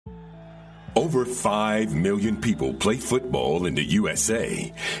Over 5 million people play football in the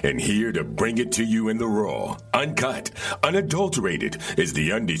USA, and here to bring it to you in the raw, uncut, unadulterated is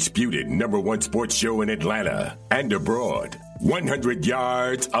the undisputed #1 sports show in Atlanta and abroad. 100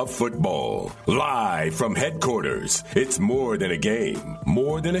 Yards of Football. Live from headquarters. It's more than a game,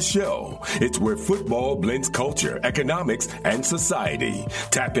 more than a show. It's where football blends culture, economics, and society.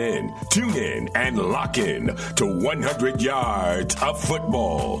 Tap in, tune in, and lock in to 100 Yards of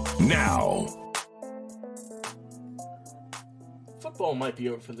Football now. Football might be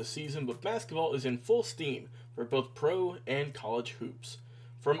over for the season, but basketball is in full steam for both pro and college hoops.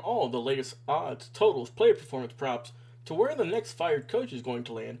 From all the latest odds, totals, player performance props, to where the next fired coach is going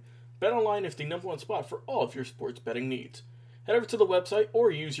to land, BetOnline is the #1 spot for all of your sports betting needs. Head over to the website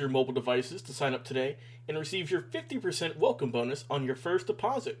or use your mobile devices to sign up today and receive your 50% welcome bonus on your first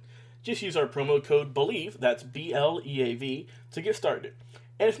deposit. Just use our promo code BELIEVE, that's BLEAV, to get started.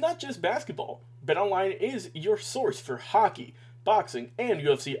 And it's not just basketball. BetOnline is your source for hockey, boxing, and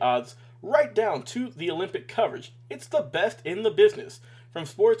UFC odds, right down to the Olympic coverage. It's the best in the business. From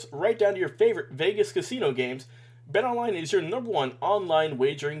sports right down to your favorite Vegas casino games, BetOnline is your #1 online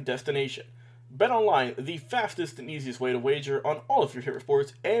wagering destination. BetOnline, the fastest and easiest way to wager on all of your favorite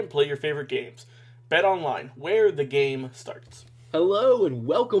sports and play your favorite games. BetOnline, where the game starts. Hello and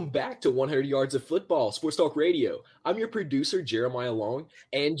welcome back to 100 Yards of Football, Sports Talk Radio. I'm your producer, Jeremiah Long,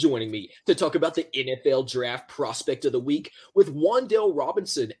 and joining me to talk about the NFL Draft Prospect of the Week with Wan'Dale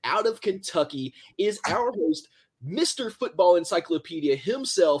Robinson out of Kentucky is our host, Mr. Football Encyclopedia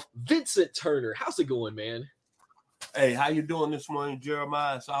himself, Vincent Turner. How's it going, man? Hey, how you doing this morning,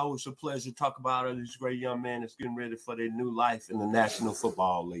 Jeremiah? It's always a pleasure to talk about this great young man that's getting ready for their new life in the National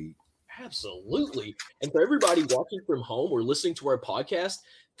Football League. Absolutely. And for everybody watching from home or listening to our podcast,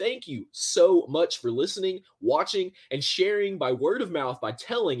 thank you so much for listening, watching, and sharing by word of mouth by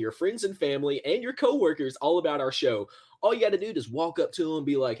telling your friends and family and your coworkers all about our show. All you got to do is walk up to them and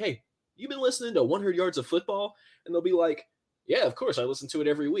be like, hey, you been listening to 100 Yards of Football? And they'll be like, yeah, of course, I listen to it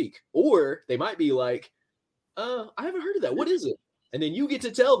every week. Or they might be like, I haven't heard of that. What is it? And then you get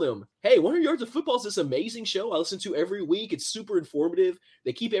to tell them, hey, 100 Yards of Football is this amazing show I listen to every week. It's super informative.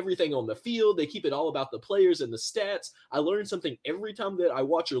 They keep everything on the field. They keep it all about the players and the stats. I learn something every time that I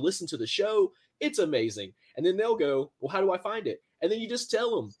watch or listen to the show. It's amazing. And then they'll go, well, how do I find it? And then you just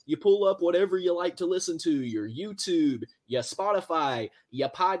tell them. You pull up whatever you like to listen to, your YouTube, your Spotify, your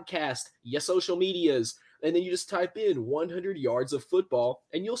podcast, your social medias. And then you just type in 100 Yards of Football,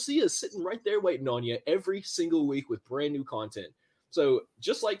 and you'll see us sitting right there waiting on you every single week with brand new content. So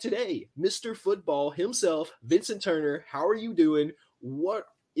just like today, Mr. Football himself, Vincent Turner, how are you doing? What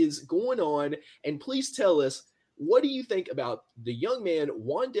is going on? And please tell us, what do you think about the young man,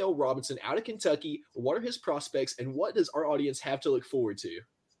 Wan'Dale Robinson out of Kentucky? What are his prospects, and what does our audience have to look forward to?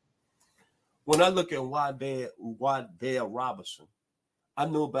 When I look at Wan'Dale Robinson, I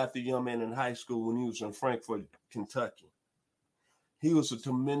knew about the young man in high school when he was in Frankfort, Kentucky. He was a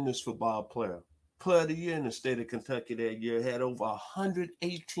tremendous football player. Player of the year in the state of Kentucky that year, had over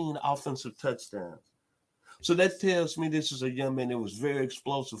 118 offensive touchdowns. So that tells me this is a young man that was very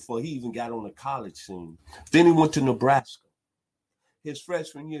explosive before he even got on the college scene. Then he went to Nebraska. His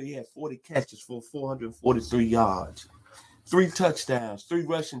freshman year, he had 40 catches for 443 yards, 3 touchdowns, 3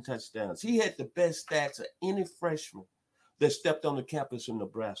 rushing touchdowns. He had the best stats of any freshman that stepped on the campus in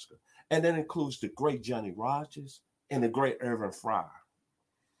Nebraska. And that includes the great Johnny Rodgers and the great Irvin Fryer.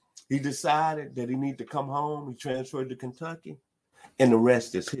 He decided that he needed to come home. He transferred to Kentucky, and the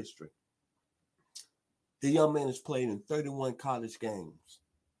rest is history. The young man has played in 31 college games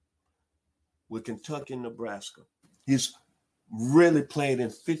with Kentucky and Nebraska. He's really played in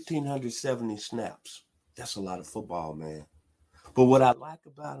 1,570 snaps. That's a lot of football, man. But what I like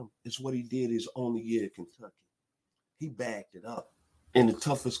about him is what he did his only year at Kentucky. He bagged it up in the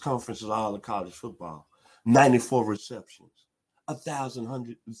toughest conference of all of college football. 94 receptions.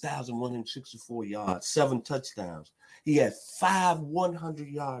 1,164 yards, 7 touchdowns. He had 5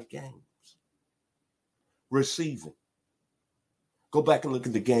 100-yard games. Receiving. Go back and look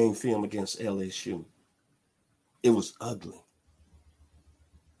at the game film against LSU. It was ugly.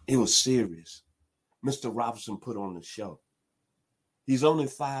 It was serious. Mr. Robinson put on the show. He's only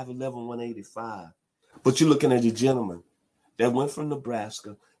 5'11", 185. But you're looking at a gentleman that went from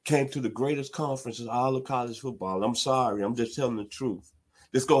Nebraska, came to the greatest conference in all of college football. I'm sorry, I'm just telling the truth.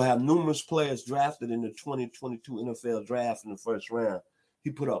 This going to have numerous players drafted in the 2022 NFL draft in the first round. He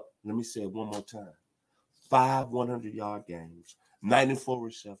put up, let me say it one more time, 5 100-yard games, 94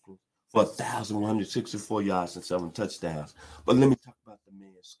 receptions for 1,164 yards and 7 touchdowns. But let me talk about the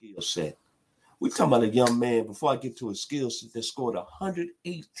man's skill set. We talking about a young man, before I get to his skill set, that scored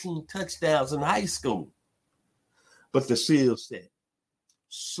 118 touchdowns in high school. But the skill set,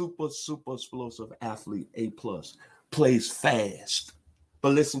 super explosive athlete, A+, plays fast.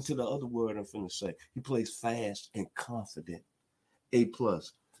 But listen to the other word I'm finna say. He plays fast and confident, A+.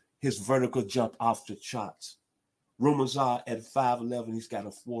 His vertical jump off the charts. Rumors are at 5'11", he's got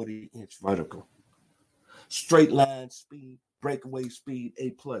a 40-inch vertical. Straight line speed, breakaway speed,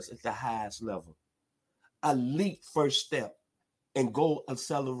 A+ at the highest level. Elite first step and goal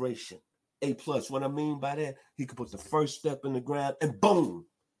acceleration, A+. What I mean by that, he can put the first step in the ground and boom,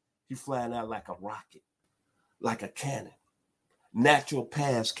 he's flying out like a rocket, like a cannon. Natural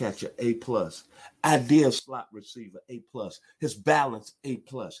pass catcher, A+. Ideal slot receiver, A+. His balance, A+.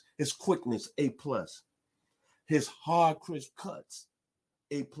 His quickness, A+. His hard, crisp cuts,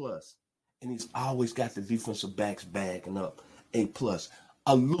 A+. And he's always got the defensive backs bagging up, A+.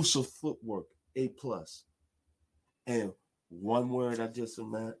 Elusive footwork, A+. And one word I just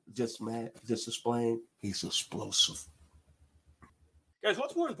explained, he's explosive. Guys,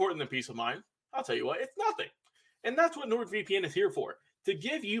 what's more important than peace of mind? I'll tell you what, it's nothing. And that's what NordVPN is here for, to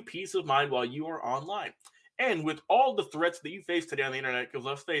give you peace of mind while you are online. And with all the threats that you face today on the internet, because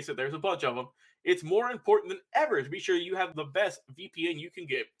let's face it, there's a bunch of them, it's more important than ever to be sure you have the best VPN you can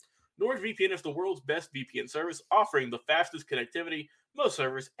get. NordVPN is the world's best VPN service, offering the fastest connectivity, most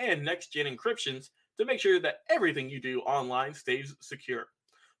servers, and next-gen encryptions to make sure that everything you do online stays secure.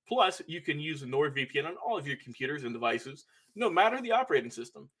 Plus, you can use NordVPN on all of your computers and devices, no matter the operating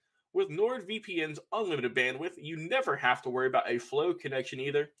system. With NordVPN's unlimited bandwidth, you never have to worry about a slow connection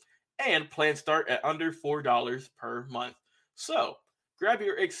either, and plans start at under $4 per month. So, grab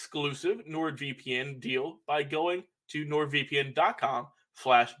your exclusive NordVPN deal by going to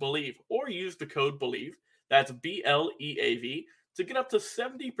nordvpn.com/believe or use the code BELIEVE, that's BLEAV, to get up to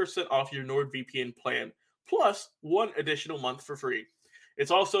 70% off your NordVPN plan, plus one additional month for free.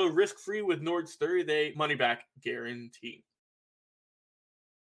 It's also risk-free with Nord's 30-day money-back guarantee.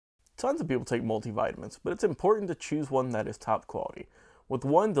 Tons of people take multivitamins, but it's important to choose one that is top quality. With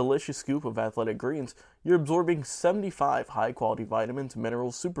one delicious scoop of Athletic Greens, you're absorbing 75 high-quality vitamins,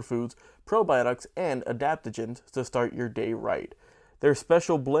 minerals, superfoods, probiotics, and adaptogens to start your day right. Their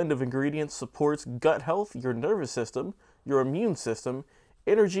special blend of ingredients supports gut health, your nervous system, your immune system,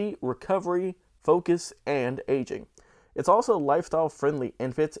 energy, recovery, focus, and aging. It's also lifestyle friendly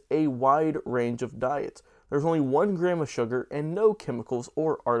and fits a wide range of diets. There's only 1 gram of sugar and no chemicals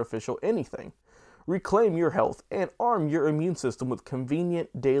or artificial anything. Reclaim your health and arm your immune system with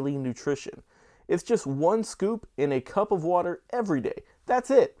convenient daily nutrition. It's just 1 scoop in a cup of water every day. That's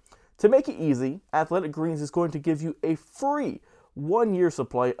it. To make it easy, Athletic Greens is going to give you a free 1-year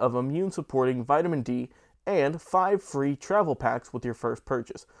supply of immune-supporting vitamin D and 5 free travel packs with your first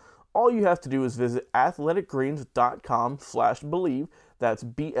purchase. All you have to do is visit athleticgreens.com/believe, that's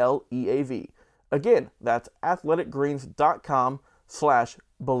BLEAV. Again, that's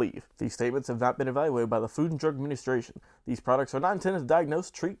athleticgreens.com/believe. These statements have not been evaluated by the Food and Drug Administration. These products are not intended to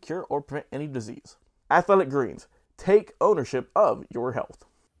diagnose, treat, cure, or prevent any disease. Athletic Greens. Take ownership of your health.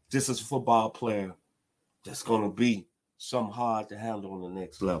 This is a football player that's going to be something hard to handle on the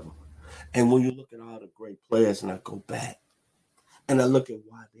next level. And when you look at all the great players, and I go back, and I look at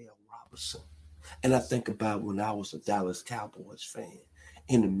Wardell Robinson, and I think about when I was a Dallas Cowboys fan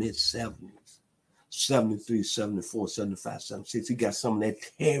in the mid-70s, 73, 74, 75, 76. He got some of that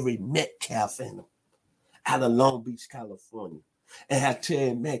Terry Metcalf in him out of Long Beach, California. And how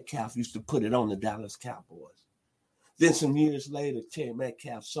Terry Metcalf used to put it on the Dallas Cowboys. Then some years later, Terry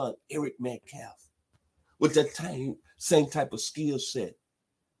Metcalf's son, Eric Metcalf, with that same type of skill set.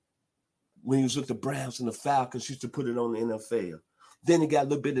 When he was with the Browns and the Falcons, used to put it on the NFL. Then he got a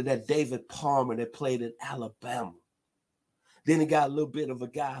little bit of that David Palmer that played at Alabama. Then he got a little bit of a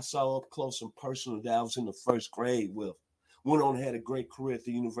guy I saw up close and personal that I was in the first grade with. Went on and had a great career at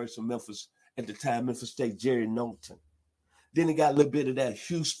the University of Memphis, at the time, Memphis State, Jerry Knowlton. Then he got a little bit of that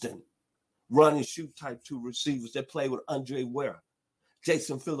Houston run and shoot type 2 receivers that played with Andre Ware,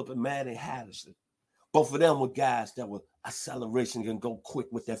 Jason Phillip, and Manny Hattison. Both of them were guys that were acceleration and go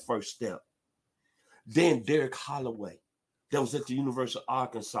quick with that first step. Then Derek Holloway, that was at the University of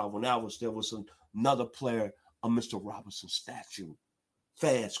Arkansas when I was there, was another player of Mr. Robinson's statue.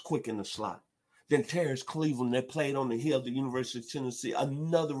 Fast, quick in the slot. Then Terrence Cleveland that played on the hill at the University of Tennessee,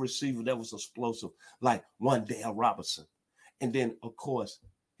 another receiver that was explosive, like Wardell Robinson. And then, of course,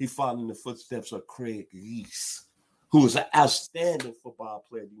 he followed in the footsteps of Craig Yeast, who was an outstanding football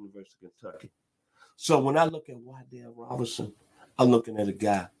player at the University of Kentucky. So when I look at Wardell Robinson, I'm looking at a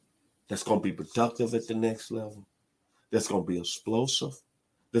guy that's going to be productive at the next level, that's going to be explosive,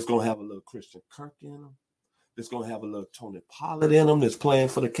 that's going to have a little Christian Kirk in them, that's going to have a little Tony Pollard in them, that's playing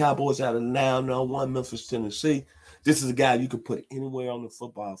for the Cowboys out of 9-1 Memphis, Tennessee. This is a guy you can put anywhere on the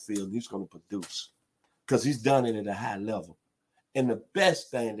football field, and he's going to produce because he's done it at a high level. And the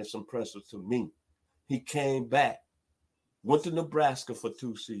best thing that's impressive to me, he came back, went to Nebraska for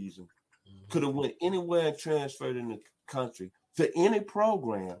 2 seasons, could have went anywhere and transferred in the country to any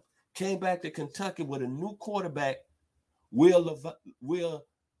program, came back to Kentucky with a new quarterback, Will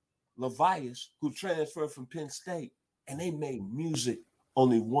Levis, who transferred from Penn State, and they made music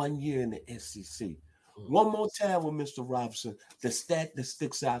only 1 year in the SEC. One more time with Mr. Robinson, the stat that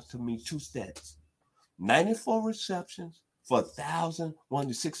sticks out to me, 2 stats. 94 receptions for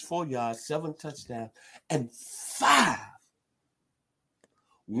 1,064 yards, 7 touchdowns, and 5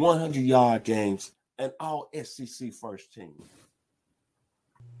 100-yard games, and all SEC first team.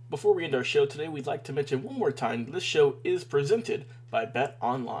 Before we end our show today, we'd like to mention one more time this show is presented by Bet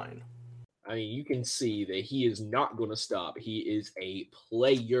Online. I mean, you can see that he is not going to stop. He is a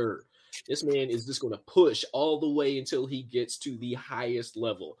player. This man is just going to push all the way until he gets to the highest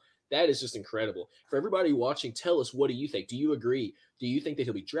level. That is just incredible. For everybody watching, tell us, what do you think? Do you agree? Do you think that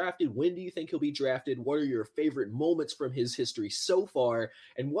he'll be drafted? When do you think he'll be drafted? What are your favorite moments from his history so far?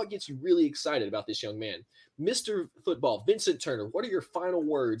 And what gets you really excited about this young man? Mr. Football, Vincent Turner, what are your final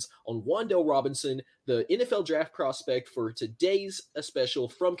words on Wan'Dale Robinson, the NFL draft prospect for today's special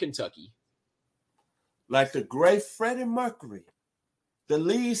from Kentucky? Like the great Freddie Mercury, the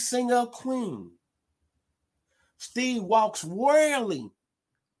lead singer of Queen, Steve walks warily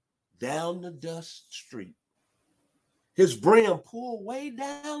down the dust street. His brim pulled way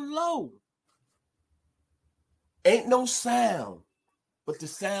down low. Ain't no sound but the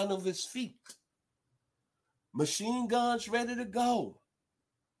sound of his feet. Machine guns ready to go.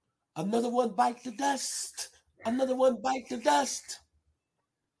 Another one bite the dust. Another one bite the dust.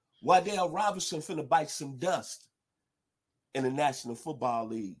 Wan'Dale Robinson finna bite some dust in the National Football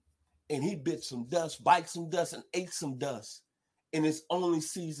League. And he bit some dust, bite some dust, and ate some dust in his only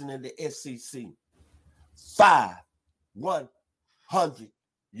season in the SEC. 5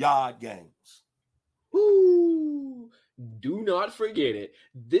 100-yard games. Woo! Do not forget it.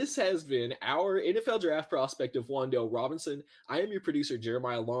 This has been our NFL draft prospect of Wan'Dale Robinson. I am your producer,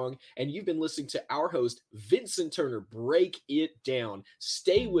 Jeremiah Long, and you've been listening to our host, Vincent Turner, break it down.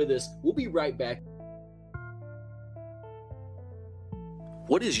 Stay with us. We'll be right back.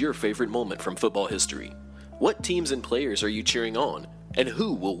 What is your favorite moment from football history? What teams and players are you cheering on? And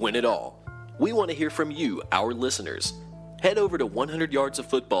who will win it all? We want to hear from you, our listeners. Head over to 100 Yards of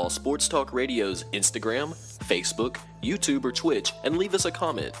Football Sports Talk Radio's Instagram, Facebook, YouTube, or Twitch and leave us a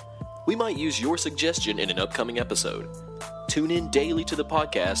comment. We might use your suggestion in an upcoming episode. Tune in daily to the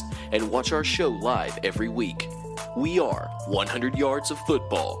podcast and watch our show live every week. We are 100 Yards of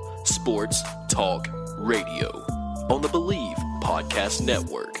Football Sports Talk Radio on the Believe Podcast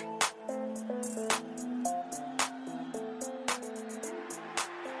Network.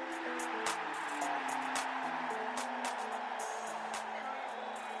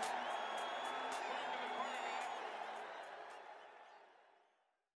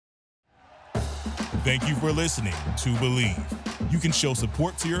 Thank you for listening to Believe. You can show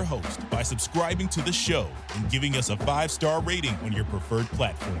support to your host by subscribing to the show and giving us a 5-star rating on your preferred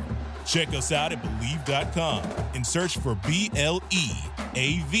platform. Check us out at Believe.com and search for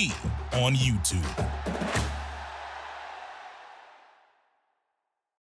BLEAV on YouTube.